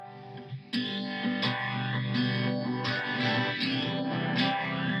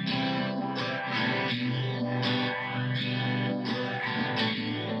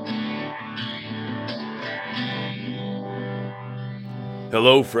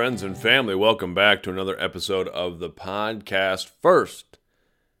Hello, friends and family. Welcome back to another episode of the podcast. First,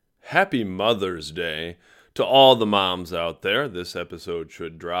 happy Mother's Day to all the moms out there. This episode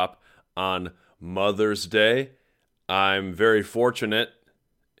should drop on Mother's Day. I'm very fortunate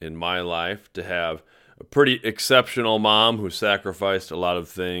in my life to have a pretty exceptional mom who sacrificed a lot of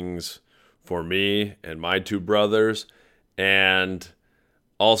things for me and my two brothers, and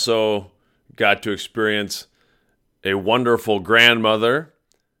also got to experience a wonderful grandmother.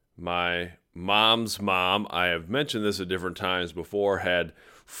 My mom's mom, I have mentioned this at different times before, had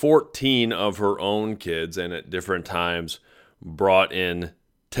 14 of her own kids, and at different times brought in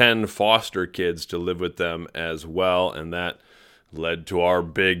 10 foster kids to live with them as well, and that led to our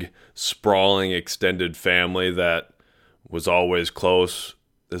big, sprawling, extended family that was always close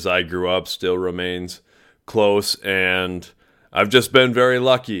as I grew up, still remains close, and I've just been very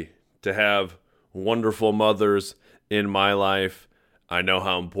lucky to have wonderful mothers in my life. I know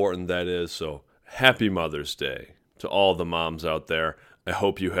how important that is, so happy Mother's Day to all the moms out there. I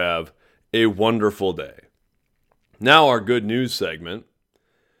hope you have a wonderful day. Now our good news segment.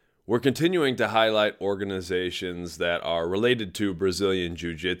 We're continuing to highlight organizations that are related to Brazilian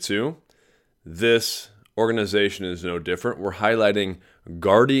Jiu-Jitsu. This organization is no different. We're highlighting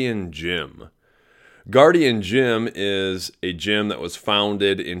Guardian Gym. Guardian Gym is a gym that was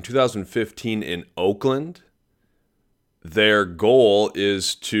founded in 2015 in Oakland. Their goal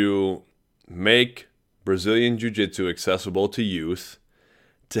is to make Brazilian Jiu-Jitsu accessible to youth,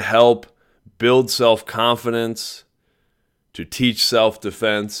 to help build self-confidence, to teach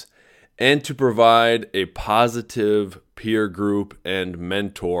self-defense, and to provide a positive peer group and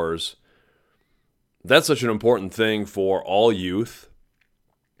mentors. That's such an important thing for all youth,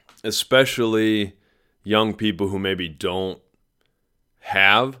 especially young people who maybe don't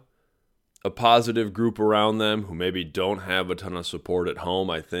have a positive group around them, who maybe don't have a ton of support at home.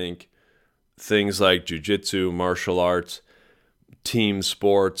 I think things like jiu-jitsu, martial arts, team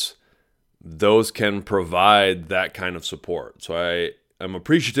sports, those can provide that kind of support. So I am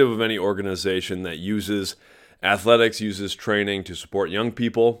appreciative of any organization that uses athletics, uses training to support young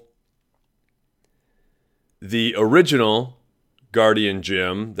people. The original Guardian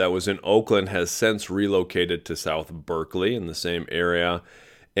Gym that was in Oakland has since relocated to South Berkeley in the same area.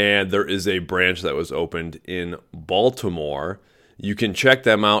 And there is a branch that was opened in Baltimore. You can check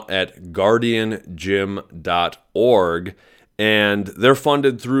them out at guardiangym.org, and they're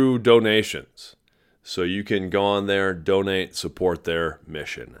funded through donations. So you can go on there, donate, support their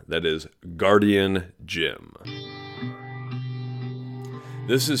mission. That is Guardian Gym.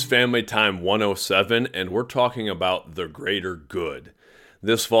 This is Family Time 107, and we're talking about the greater good.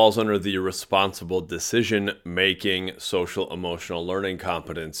 This falls under the responsible decision-making, social-emotional learning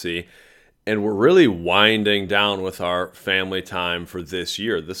competency, and we're really winding down with our family time for this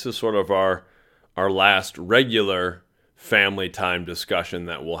year. This is sort of our last regular family time discussion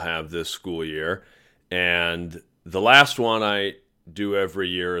that we'll have this school year, and the last one I do every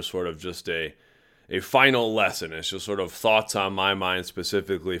year is sort of just a final lesson. It's just sort of thoughts on my mind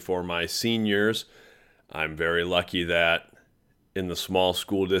specifically for my seniors. I'm very lucky that in the small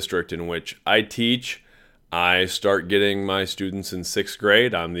school district in which I teach, I start getting my students in 6th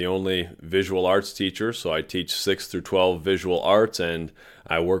grade. I'm the only visual arts teacher, so I teach 6 through 12 visual arts, and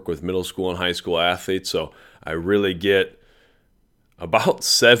I work with middle school and high school athletes, so I really get about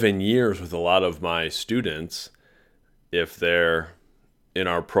 7 years with a lot of my students if they're in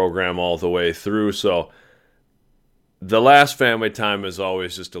our program all the way through. So the last family time is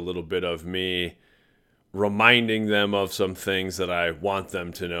always just a little bit of me reminding them of some things that I want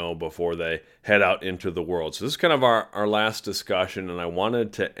them to know before they head out into the world. So this is kind of our last discussion, and I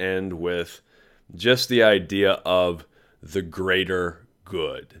wanted to end with just the idea of the greater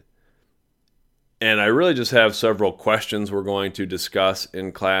good. And I really just have several questions we're going to discuss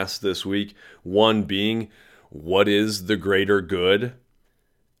in class this week. One being, what is the greater good?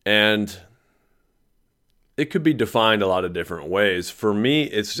 And it could be defined a lot of different ways. For me,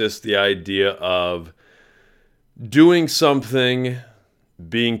 it's just the idea of doing something,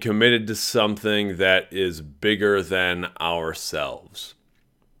 being committed to something that is bigger than ourselves,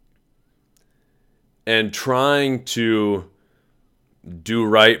 and trying to do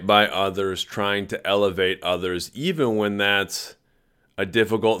right by others, trying to elevate others, even when that's a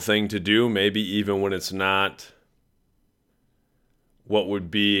difficult thing to do, maybe even when it's not what would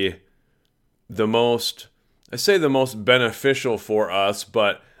be the most beneficial for us,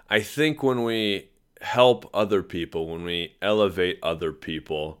 but I think when we help other people, when we elevate other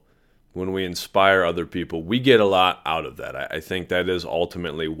people, when we inspire other people, we get a lot out of that. I think that is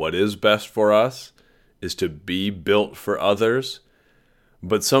ultimately what is best for us, is to be built for others.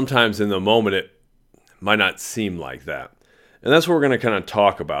 But sometimes in the moment, it might not seem like that. And that's what we're going to kind of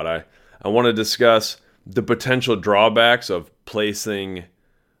talk about. I want to discuss the potential drawbacks of placing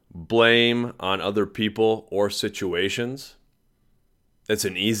blame on other people or situations. It's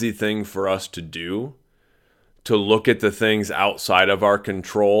an easy thing for us to do, to look at the things outside of our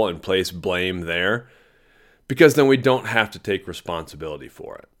control and place blame there, because then we don't have to take responsibility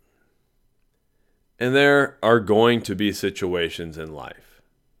for it. And there are going to be situations in life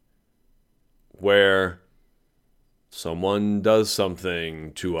where someone does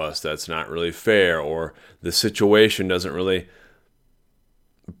something to us that's not really fair, or the situation doesn't really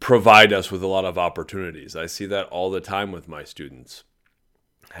provide us with a lot of opportunities. I see that all the time with my students.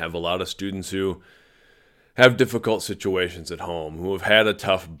 I have a lot of students who have difficult situations at home, who have had a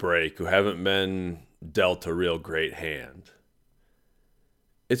tough break, who haven't been dealt a real great hand.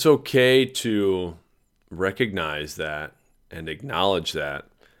 It's okay to recognize that and acknowledge that.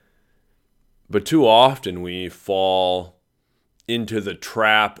 But too often we fall into the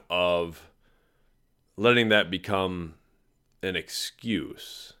trap of letting that become an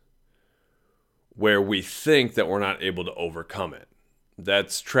excuse where we think that we're not able to overcome it.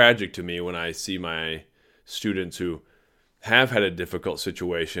 That's tragic to me when I see my students who have had a difficult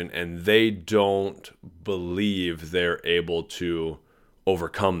situation and they don't believe they're able to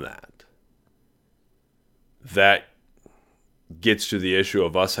overcome that. That gets to the issue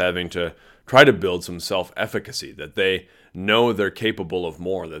of us having to try to build some self-efficacy, that they know they're capable of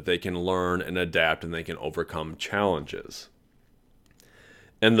more, that they can learn and adapt and they can overcome challenges.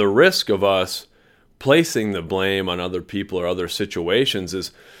 And the risk of us placing the blame on other people or other situations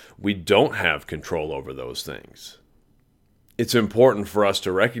is we don't have control over those things. It's important for us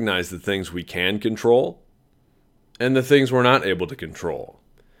to recognize the things we can control and the things we're not able to control,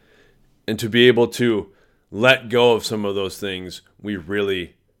 and to be able to let go of some of those things we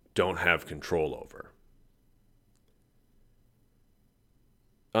really don't have control over.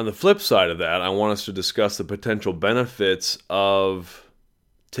 On the flip side of that, I want us to discuss the potential benefits of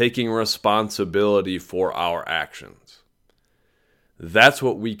taking responsibility for our actions. That's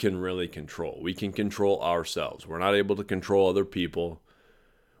what we can really control. We can control ourselves. We're not able to control other people.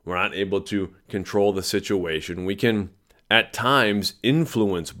 We're not able to control the situation. We can, at times,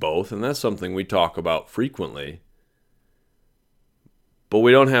 influence both, and that's something we talk about frequently. But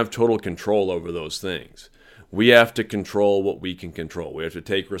we don't have total control over those things. We have to control what we can control. We have to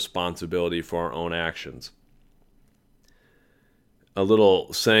take responsibility for our own actions. A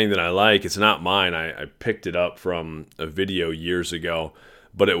little saying that I like, it's not mine. I picked it up from a video years ago,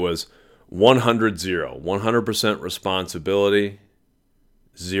 but it was 100-0, 100% responsibility,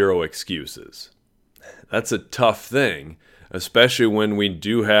 0 excuses. That's a tough thing, especially when we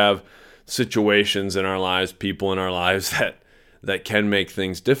do have situations in our lives, people in our lives that can make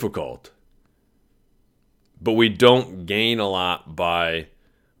things difficult. But we don't gain a lot by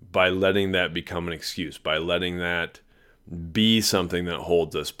letting that become an excuse, by letting that be something that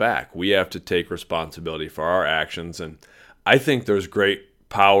holds us back. We have to take responsibility for our actions, and I think there's great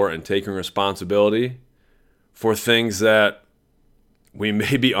power in taking responsibility for things that we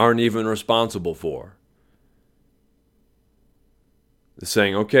maybe aren't even responsible for.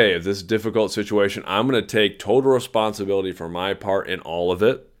 Saying, okay, if this is a difficult situation, I'm going to take total responsibility for my part in all of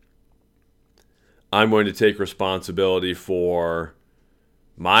it. I'm going to take responsibility for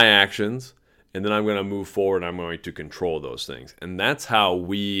my actions, and then I'm going to move forward and I'm going to control those things. And that's how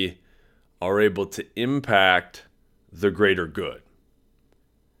we are able to impact the greater good.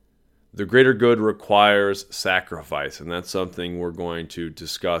 The greater good requires sacrifice, and that's something we're going to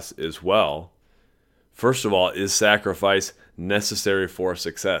discuss as well. First of all, is sacrifice necessary for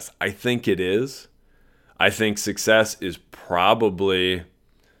success? I think it is. I think success is probably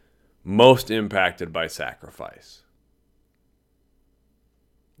most impacted by sacrifice.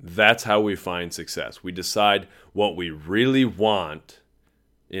 That's how we find success. We decide what we really want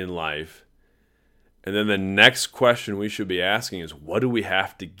in life, and then the next question we should be asking is, what do we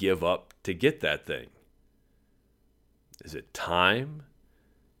have to give up to get that thing? Is it time?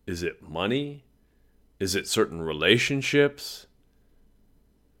 Is it money? Is it certain relationships?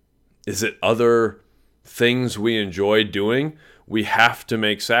 Is it other things we enjoy doing? We have to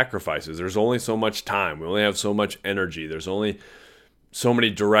make sacrifices. There's only so much time. We only have so much energy. There's only so many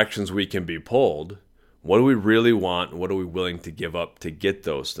directions we can be pulled. What do we really want? And what are we willing to give up to get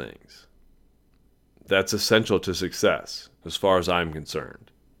those things? That's essential to success, as far as I'm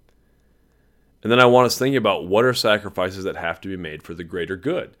concerned. And then I want us thinking about what are sacrifices that have to be made for the greater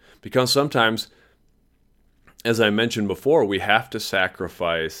good. Because sometimes, as I mentioned before, we have to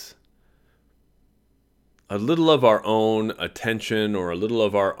sacrifice a little of our own attention or a little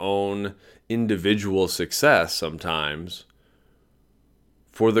of our own individual success sometimes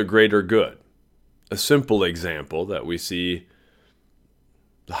for the greater good. A simple example that we see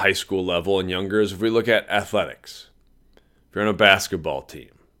the high school level and younger is if we look at athletics. If you're on a basketball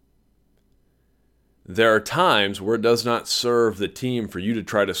team, there are times where it does not serve the team for you to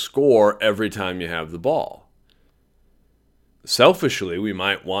try to score every time you have the ball. Selfishly, we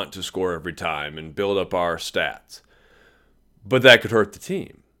might want to score every time and build up our stats, but that could hurt the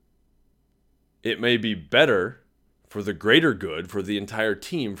team. It may be better for the greater good, for the entire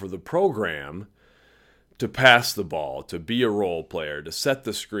team, for the program, to pass the ball, to be a role player, to set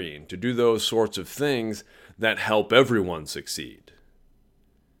the screen, to do those sorts of things that help everyone succeed.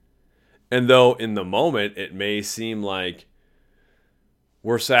 And though in the moment it may seem like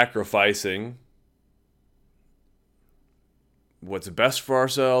we're sacrificing what's best for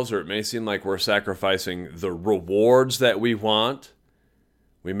ourselves, or it may seem like we're sacrificing the rewards that we want,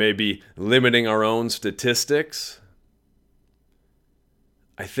 we may be limiting our own statistics,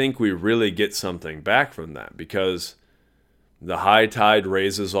 I think we really get something back from that, because the high tide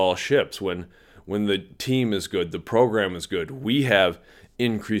raises all ships. When the team is good, the program is good, we have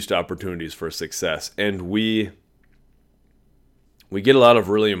increased opportunities for success, and we get a lot of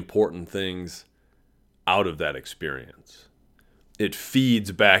really important things out of that experience. It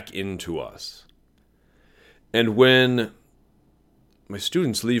feeds back into us. And when my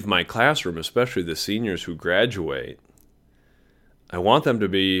students leave my classroom, especially the seniors who graduate, I want that to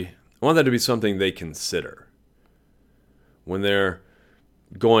be something they consider when they're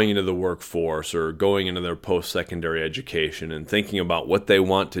going into the workforce or going into their post-secondary education and thinking about what they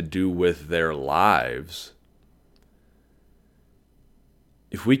want to do with their lives.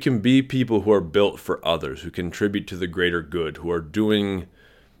 If we can be people who are built for others, who contribute to the greater good, who are doing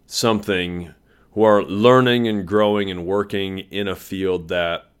something, who are learning and growing and working in a field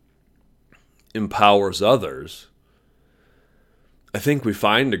that empowers others, I think we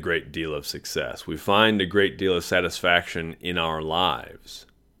find a great deal of success. We find a great deal of satisfaction in our lives.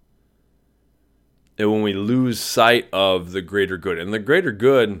 And when we lose sight of the greater good, and the greater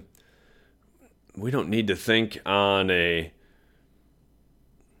good, we don't need to think on an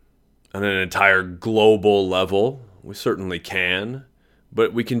entire global level. We certainly can,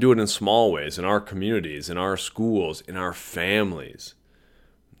 but we can do it in small ways, in our communities, in our schools, in our families.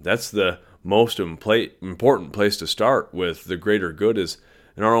 That's the most important place to start with the greater good, is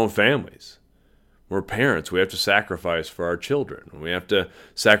in our own families. We're parents. We have to sacrifice for our children. We have to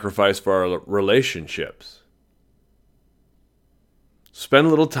sacrifice for our relationships. Spend a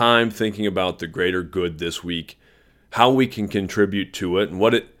little time thinking about the greater good this week, how we can contribute to it, and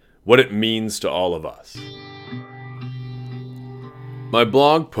what it means to all of us. My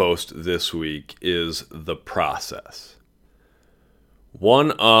blog post this week is The Process.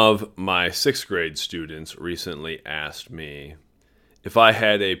 One of my 6th grade students recently asked me if I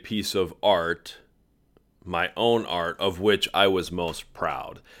had a piece of art, my own art, of which I was most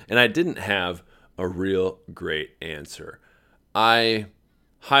proud. And I didn't have a real great answer. I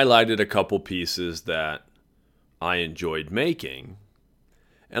highlighted a couple pieces that I enjoyed making,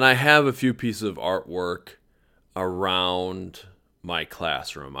 and I have a few pieces of artwork around my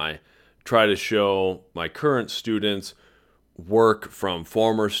classroom. I try to show my current students work from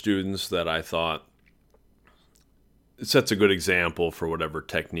former students that I thought sets a good example for whatever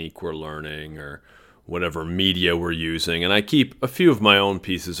technique we're learning or whatever media we're using. And I keep a few of my own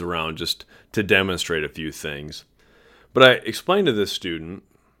pieces around just to demonstrate a few things. But I explained to this student,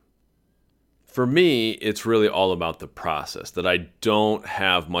 for me, it's really all about the process, that I don't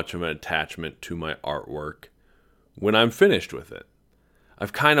have much of an attachment to my artwork when I'm finished with it.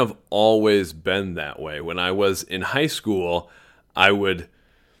 I've kind of always been that way. When I was in high school, I would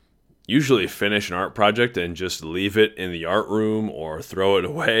usually finish an art project and just leave it in the art room or throw it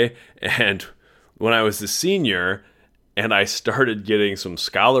away. And when I was a senior and I started getting some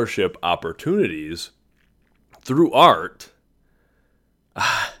scholarship opportunities through art,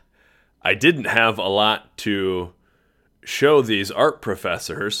 I didn't have a lot to show these art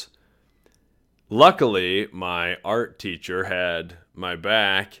professors. Luckily, my art teacher had my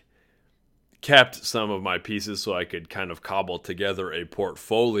back, kept some of my pieces so I could kind of cobble together a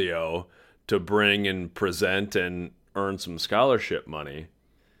portfolio to bring and present and earn some scholarship money.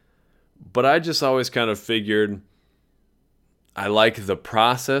 But I just always kind of figured I like the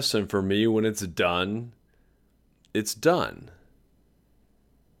process, and for me, when it's done, it's done.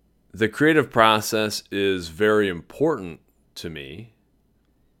 The creative process is very important to me.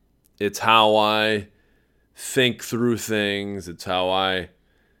 It's how I think through things. It's how I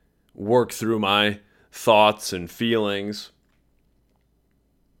work through my thoughts and feelings.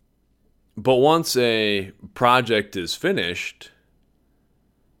 But once a project is finished,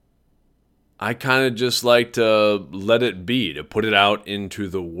 I kind of just like to let it be, to put it out into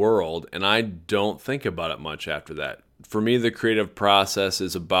the world, and I don't think about it much after that. For me, the creative process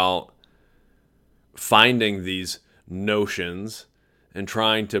is about finding these notions and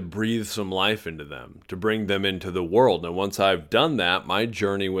trying to breathe some life into them, to bring them into the world. And once I've done that, my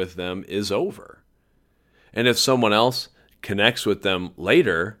journey with them is over. And if someone else connects with them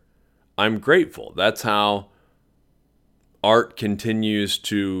later, I'm grateful. That's how art continues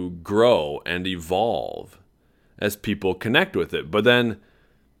to grow and evolve as people connect with it. But then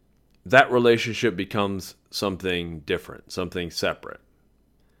that relationship becomes something different, something separate.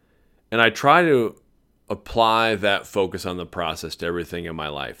 And I try to apply that focus on the process to everything in my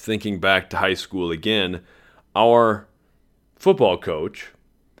life. Thinking back to high school again, our football coach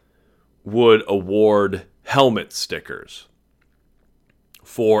would award helmet stickers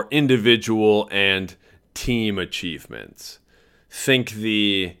for individual and team achievements. Think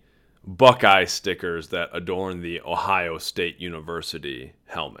the Buckeye stickers that adorn the Ohio State University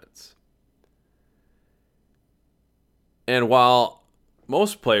helmets. And while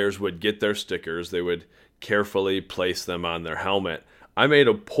most players would get their stickers, they would carefully place them on their helmet. I made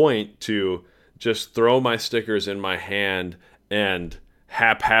a point to just throw my stickers in my hand and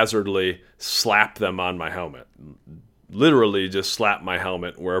haphazardly slap them on my helmet. Literally just slap my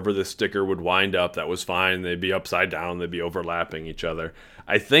helmet wherever the sticker would wind up. That was fine. They'd be upside down. They'd be overlapping each other.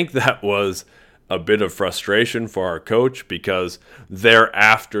 I think that was a bit of frustration for our coach, because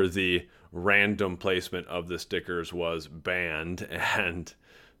thereafter the random placement of the stickers was banned, and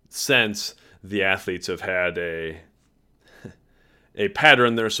since the athletes have had a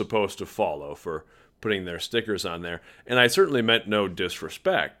pattern they're supposed to follow for putting their stickers on there. And I certainly meant no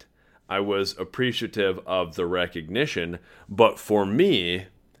disrespect. I was appreciative of the recognition, but for me,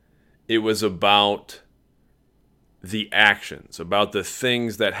 it was about the actions, about the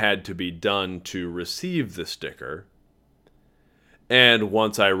things that had to be done to receive the sticker. And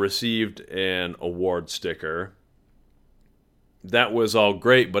once I received an award sticker, that was all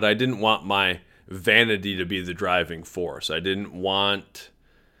great, but I didn't want my vanity to be the driving force. I didn't want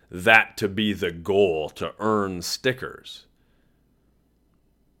that to be the goal, to earn stickers.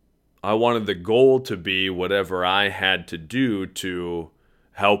 I wanted the goal to be whatever I had to do to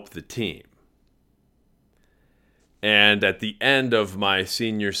help the team. And at the end of my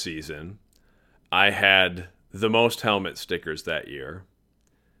senior season, I had the most helmet stickers that year.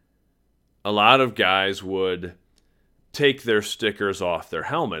 A lot of guys would take their stickers off their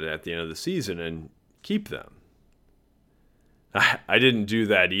helmet at the end of the season and keep them. I didn't do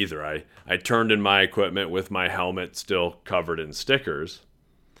that either. I turned in my equipment with my helmet still covered in stickers.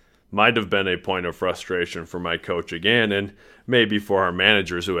 Might have been a point of frustration for my coach again, and maybe for our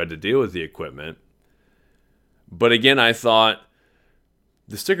managers who had to deal with the equipment. But again, I thought,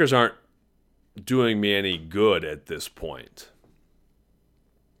 the stickers aren't doing me any good at this point.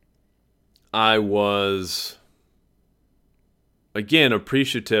 I was, again,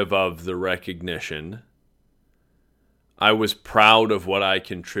 appreciative of the recognition. I was proud of what I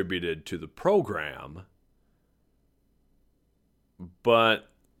contributed to the program. But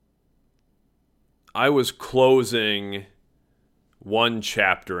I was closing one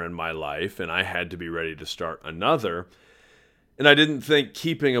chapter in my life, and I had to be ready to start another. And I didn't think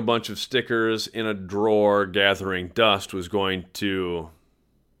keeping a bunch of stickers in a drawer gathering dust was going to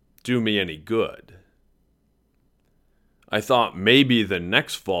do me any good. I thought maybe the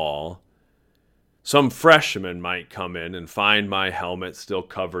next fall, some freshman might come in and find my helmet still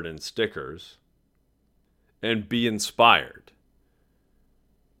covered in stickers and be inspired.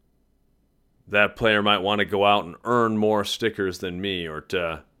 That player might want to go out and earn more stickers than me, or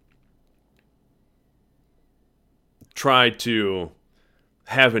to try to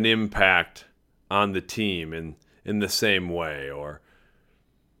have an impact on the team in the same way, or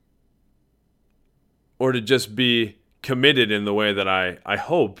to just be committed in the way that I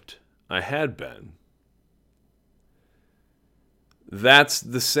hoped I had been. That's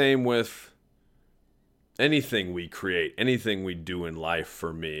the same with anything we create, anything we do in life.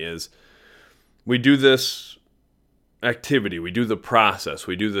 For me, is we do this activity, we do the process,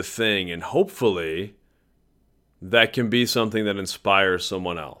 we do the thing, and hopefully that can be something that inspires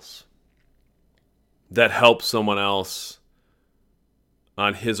someone else, that helps someone else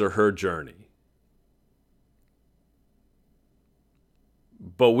on his or her journey.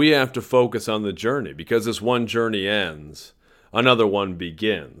 But we have to focus on the journey, because as one journey ends, another one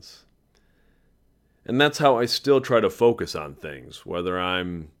begins. And that's how I still try to focus on things, whether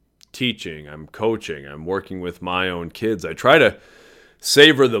I'm teaching, I'm coaching, I'm working with my own kids, I try to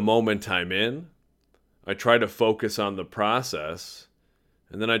savor the moment I'm in. I try to focus on the process,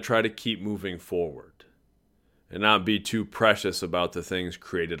 and then I try to keep moving forward and not be too precious about the things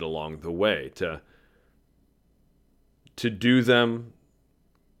created along the way. To do them,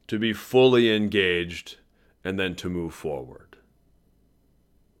 to be fully engaged, and then to move forward.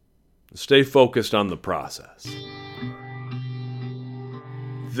 Stay focused on the process.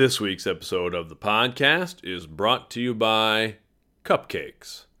 This week's episode of the podcast is brought to you by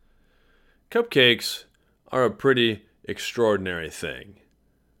cupcakes. Cupcakes are a pretty extraordinary thing.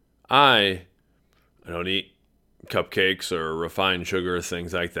 I don't eat cupcakes or refined sugar or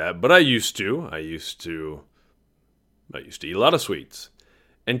things like that, but I used to. I used to eat a lot of sweets.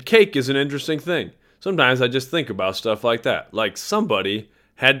 And cake is an interesting thing. Sometimes I just think about stuff like that. Like somebody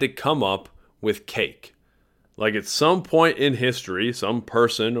had to come up with cake. Like at some point in history, some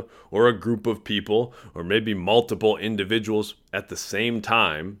person or a group of people, or maybe multiple individuals at the same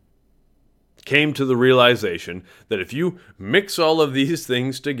time, came to the realization that if you mix all of these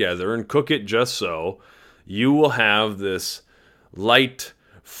things together and cook it just so, you will have this light,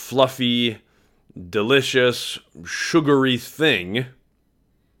 fluffy, delicious, sugary thing.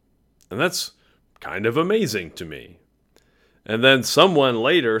 And that's kind of amazing to me. And then someone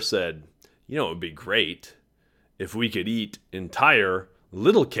later said, it would be great if we could eat entire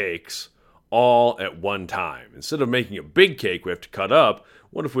little cakes all at one time. Instead of making a big cake we have to cut up,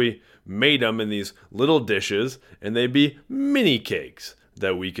 what if we made them in these little dishes and they'd be mini cakes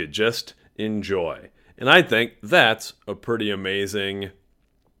that we could just enjoy? And I think that's a pretty amazing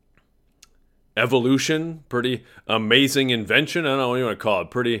evolution, pretty amazing invention. I don't know what you want to call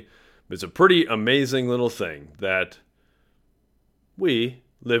it. It's a pretty amazing little thing that we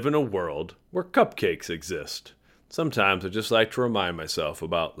live in a world where cupcakes exist. Sometimes I just like to remind myself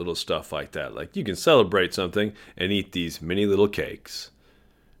about little stuff like that. Like you can celebrate something and eat these mini little cakes.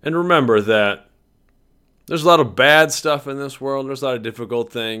 And remember that there's a lot of bad stuff in this world. There's a lot of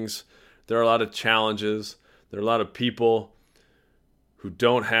difficult things. There are a lot of challenges. There are a lot of people who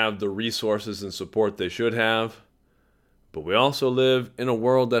don't have the resources and support they should have. But we also live in a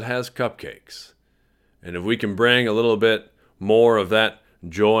world that has cupcakes. And if we can bring a little bit more of that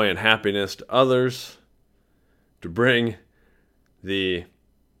joy and happiness to others, to bring the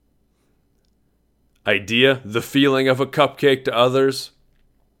idea, the feeling of a cupcake to others,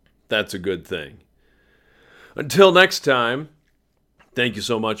 that's a good thing. Until next time, thank you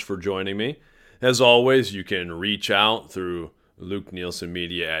so much for joining me. As always, you can reach out through Luke Nielsen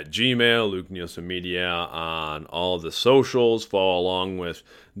Media at Gmail, Luke Nielsen Media on all the socials. Follow along with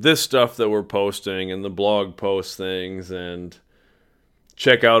this stuff that we're posting and the blog post things, and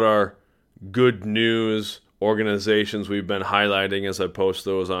check out our good news organizations we've been highlighting as I post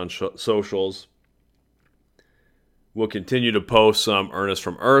those on socials. We'll continue to post some Ernest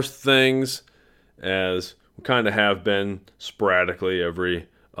from Earth things, as we kind of have been sporadically every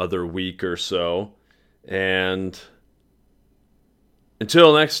other week or so. And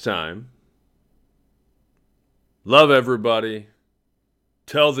until next time, love everybody,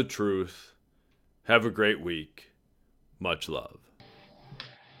 tell the truth, have a great week, much love.